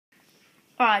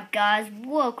Alright guys,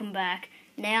 welcome back.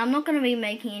 Now I'm not going to be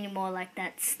making any more like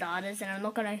that starters, and I'm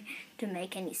not going to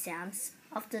make any sounds.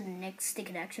 After the next stick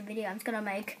and action video, I'm just going to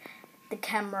make the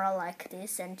camera like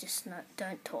this and just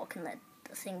don't talk and let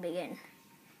the thing begin.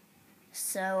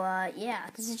 So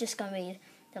yeah, this is just going to be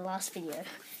the last video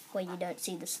where you don't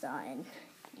see the start, and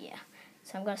yeah.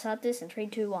 So I'm going to start this in 3,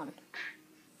 2, 1.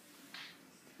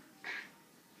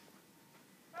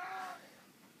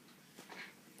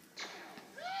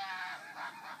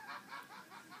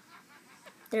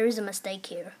 There is a mistake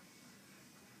here.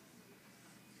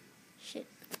 Shit,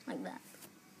 like that.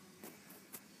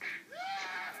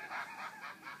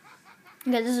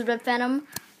 Okay, this is Redphantom.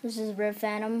 This is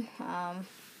Redphantom.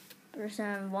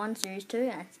 Redphantom 1, Series 2.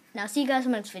 And now, see you guys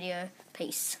in the next video.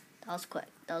 Peace. That was quick.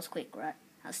 That was quick, right?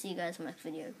 I'll see you guys in the next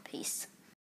video. Peace.